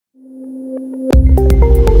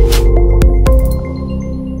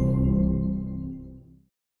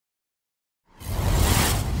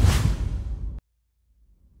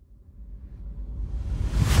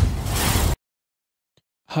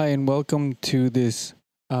Hi and welcome to this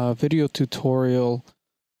video tutorial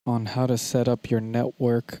on how to set up your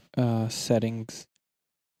network settings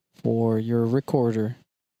for your recorder.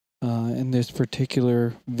 In this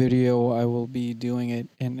particular video, I will be doing it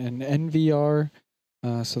in an NVR,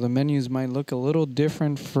 so the menus might look a little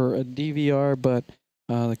different for a DVR, but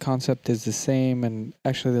the concept is the same, and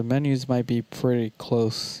actually the menus might be pretty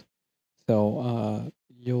close. So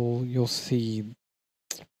you'll see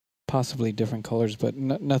possibly different colors, but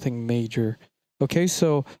nothing major. Okay,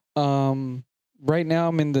 so right now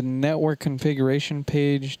I'm in the network configuration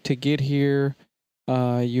page. To get here,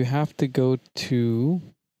 you have to go to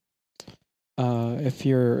if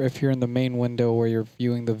you're in the main window where you're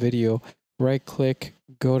viewing the video, right click,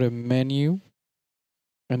 go to menu,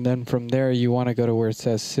 and then from there you want to go to where it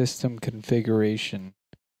says system configuration.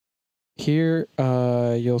 Here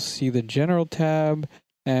you'll see the general tab.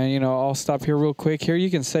 And, I'll stop here real quick. Here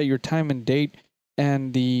you can set your time and date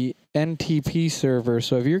and the Ntp server.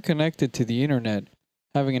 So if you're connected to the internet,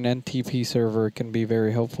 having an Ntp server can be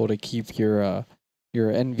very helpful to keep your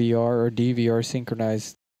NVR or DVR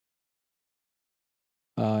synchronized.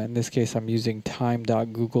 In this case, I'm using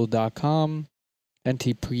time.google.com,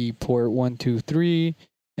 Ntp port 123,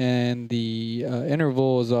 and the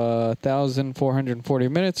interval is 1,440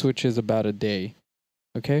 minutes, which is about a day.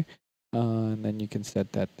 Okay. And then you can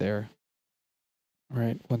set that there. All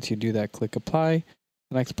right. Once you do that, click apply.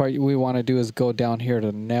 The next part we want to do is go down here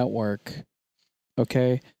to network.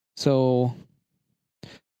 Okay. So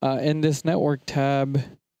in this network tab,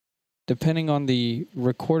 depending on the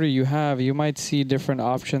recorder you have, you might see different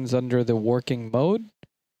options under the working mode.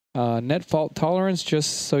 Net fault tolerance,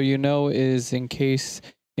 just so you know, is in case,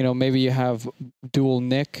 maybe you have dual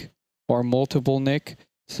NIC or multiple NIC.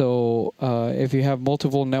 So if you have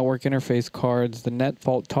multiple network interface cards, the net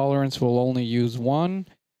fault tolerance will only use one.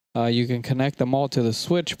 You can connect them all to the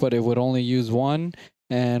switch, but it would only use one.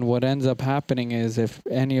 And what ends up happening is if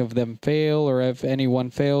any of them fail or if any one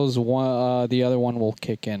fails, the other one will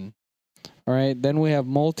kick in. All right. Then we have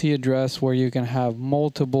multi-address, where you can have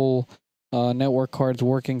multiple network cards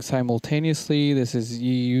working simultaneously. This is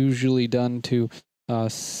usually done to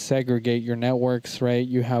segregate your networks, right?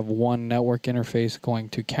 You have one network interface going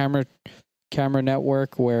to camera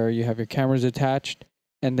network where you have your cameras attached,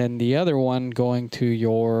 and then the other one going to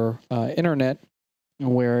your internet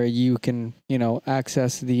where you can,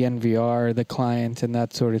 access the NVR, the client, and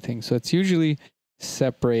that sort of thing. So it's usually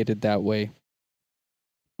separated that way,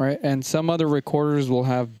 right? And some other recorders will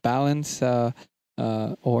have balance,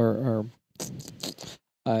 or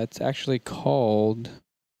it's actually called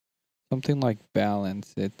something like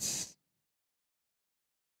balance.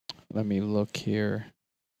 Let me look here.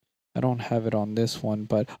 I don't have it on this one,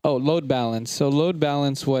 but load balance. So load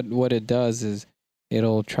balance, what it does is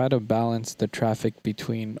it'll try to balance the traffic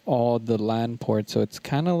between all the LAN ports. So it's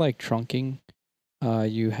kind of like trunking.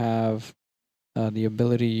 You have the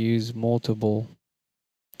ability to use multiple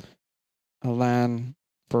LAN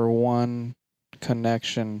for one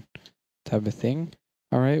connection type of thing.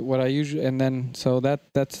 All right, what I usually, and then, so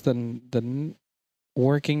that's the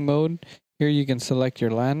working mode. Here you can select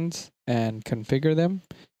your LANs and configure them.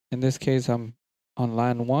 In this case, I'm on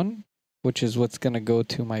LAN 1, which is what's going to go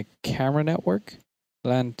to my camera network.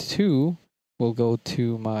 LAN 2 will go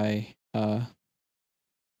to my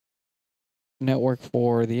network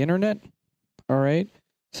for the internet. All right,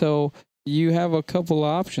 so you have a couple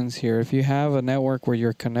options here. If you have a network where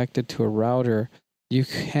you're connected to a router, you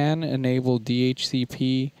can enable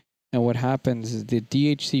DHCP, and what happens is the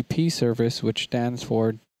DHCP service, which stands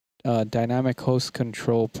for Dynamic Host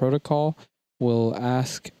Control Protocol, will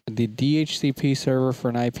ask the DHCP server for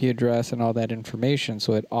an IP address and all that information,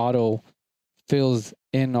 so it auto fills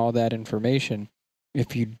in all that information.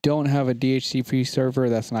 If you don't have a DHCP server,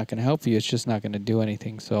 that's not going to help you. It's just not going to do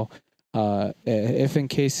anything. So if in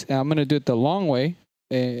case, I'm going to do it the long way,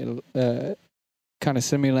 kind of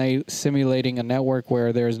simulating a network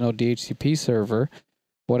where there is no DHCP server.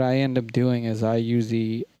 What I end up doing is I use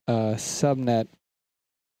the subnet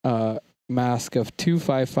mask of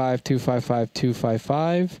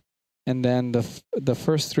 255.255.255, and then the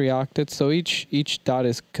first three octets. So each dot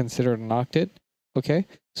is considered an octet. Okay,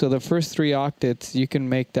 so the first three octets, you can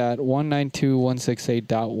make that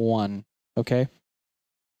 192.168.1. Okay,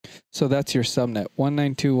 so that's your subnet,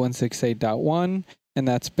 192.168.1. And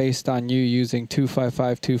that's based on you using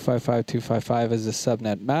 255.255.255 as a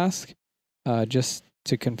subnet mask. Just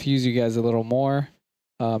to confuse you guys a little more,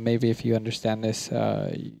 maybe if you understand this,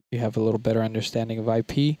 you have a little better understanding of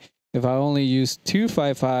IP. If I only use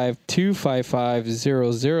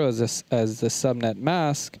 255.255.00 as the subnet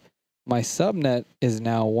mask, my subnet is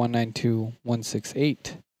now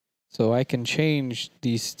 192.168. So I can change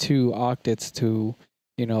these 2 octets to,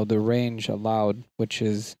 you know, the range allowed, which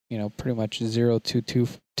is, you know, pretty much 0 to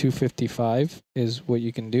 255 is what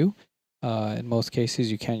you can do. In most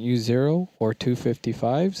cases, you can't use 0 or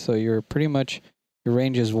 255. So you're pretty much, your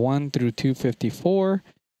range is 1 through 254.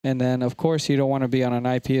 And then, of course, you don't want to be on an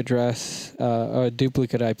IP address, a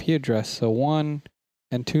duplicate IP address. So 1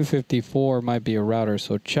 and 254 might be a router.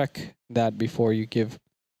 So check that before you give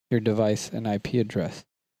your device an IP address.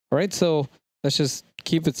 All right, so let's just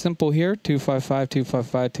keep it simple here.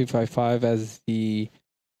 255.255.255 as the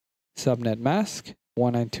subnet mask.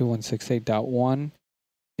 192.168.1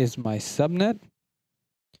 is my subnet.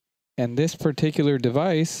 And this particular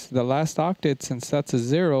device, the last octet, since that's a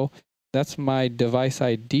 0, that's my device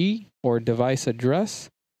ID or device address.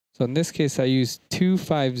 So in this case, I use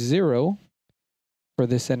 250 for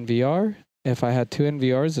this NVR. If I had 2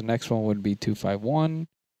 NVRs, the next one would be 251.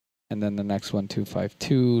 And then the next one,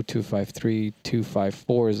 252, 253,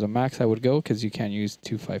 254 is the max I would go because you can't use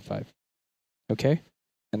 255. Okay?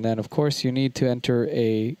 And then, of course, you need to enter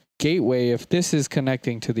a gateway if this is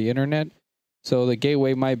connecting to the internet. So the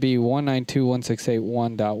gateway might be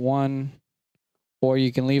 192.168.1.1, or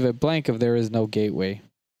you can leave it blank if there is no gateway,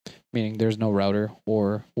 meaning there's no router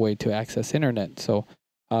or way to access internet. So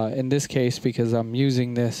in this case, because I'm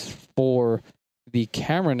using this for the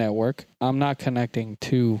camera network, I'm not connecting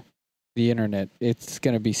to the internet. It's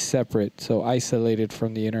going to be separate, so isolated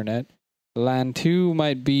from the internet. LAN 2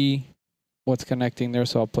 might be what's connecting there,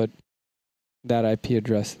 so I'll put that IP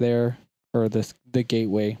address there, or the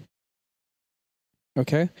gateway.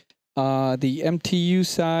 Okay. The MTU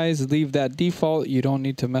size, leave that default. You don't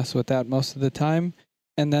need to mess with that most of the time.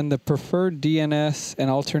 And then the preferred DNS and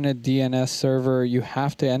alternate DNS server, you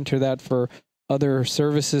have to enter that for other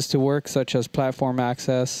services to work, such as platform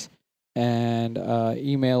access and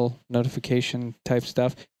email notification type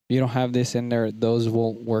stuff. If you don't have this in there, those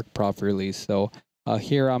won't work properly. So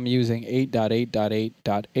here I'm using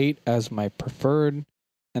 8.8.8.8 as my preferred,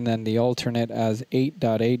 and then the alternate as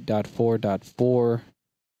 8.8.4.4.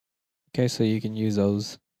 Okay, so you can use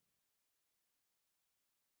those.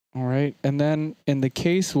 All right, and then in the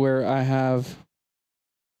case where I have,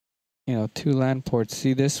 you know, 2 LAN ports,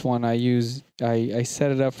 see this one I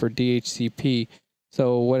set it up for DHCP.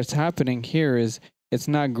 So what's happening here is it's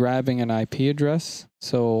not grabbing an IP address.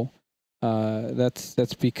 So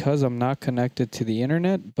that's because I'm not connected to the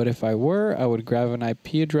internet. But if I were, I would grab an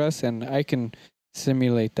IP address, and I can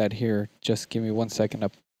simulate that here. Just give me 1 second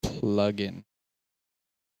to plug in.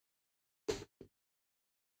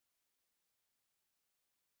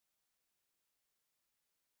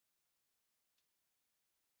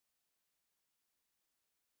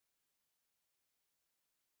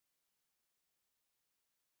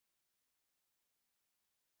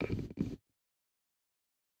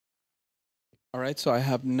 All right, so I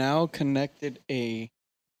have now connected the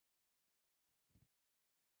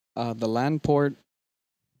LAN port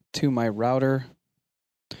to my router.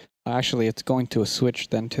 Actually, it's going to a switch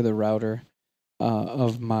then to the router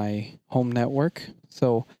of my home network.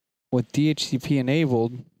 So with DHCP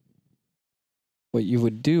enabled, what you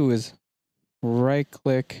would do is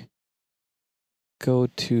right-click, go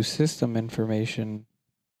to System Information,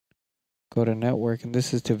 go to Network, and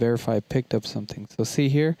this is to verify I picked up something. So see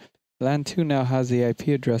here, LAN 2 now has the IP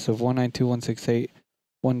address of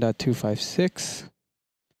 192.168.1.256.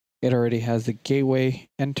 It already has the gateway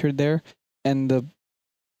entered there, and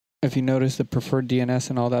if you notice the preferred DNS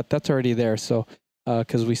and all that, that's already there. So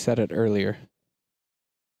because we set it earlier.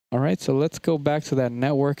 All right, so let's go back to that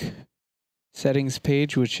network settings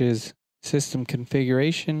page, which is System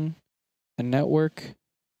Configuration and Network. I'm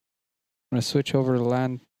going to switch over to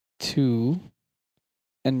LAN 2.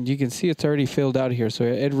 And you can see it's already filled out here. So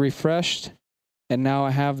it refreshed, and now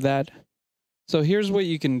I have that. So here's what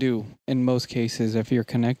you can do in most cases. If you're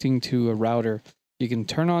connecting to a router, you can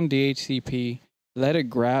turn on DHCP, let it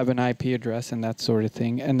grab an IP address and that sort of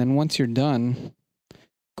thing. And then once you're done,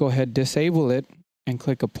 go ahead, disable it, and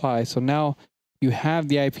click Apply. So now you have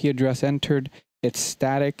the IP address entered. It's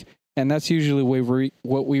static. And that's usually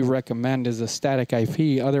what we recommend is a static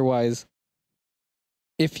IP. Otherwise,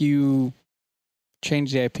 if you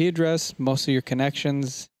change the IP address, most of your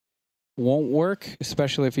connections won't work,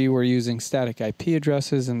 especially if you were using static IP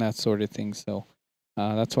addresses and that sort of thing. So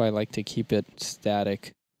that's why I like to keep it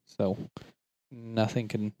static, so nothing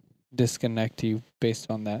can disconnect you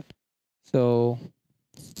based on that. So,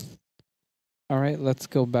 all right, let's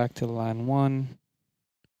go back to LAN 1.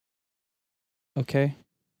 Okay.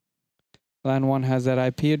 LAN 1 has that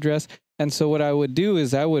IP address. And so what I would do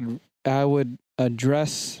is I would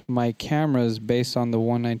address my cameras based on the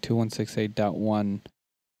 192.168.1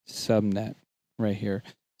 subnet right here.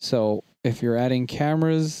 So if you're adding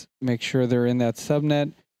cameras, make sure they're in that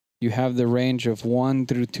subnet. You have the range of 1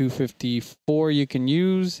 through 254 you can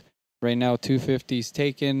use. Right now 250 is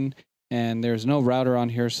taken and there's no router on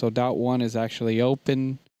here, so .1 is actually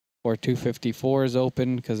open, or 254 is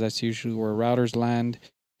open because that's usually where routers land.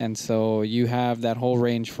 And so you have that whole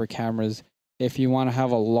range for cameras. If you want to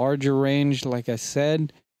have a larger range, like I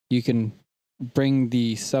said, you can bring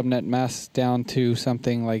the subnet mask down to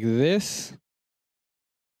something like this.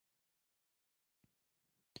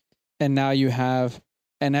 And now you have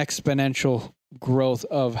an exponential growth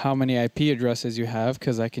of how many IP addresses you have,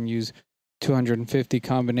 because I can use 250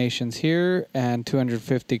 combinations here and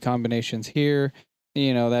 250 combinations here.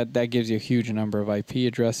 You know, that gives you a huge number of IP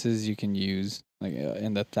addresses you can use, like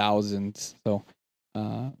in the thousands. So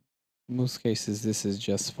in most cases, this is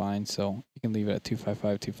just fine. So you can leave it at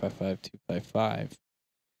 255, 255, 255.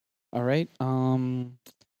 All right.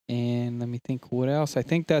 And let me think what else. I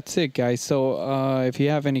think that's it, guys. So if you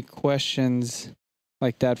have any questions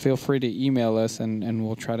like that, feel free to email us and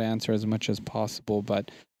we'll try to answer as much as possible. But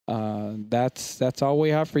that's all we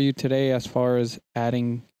have for you today as far as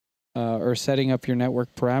adding or setting up your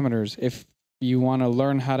network parameters. If you want to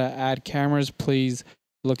learn how to add cameras, please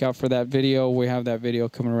look out for that video. We have that video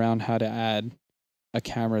coming around, how to add a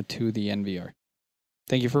camera to the NVR.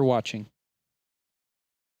 Thank you for watching.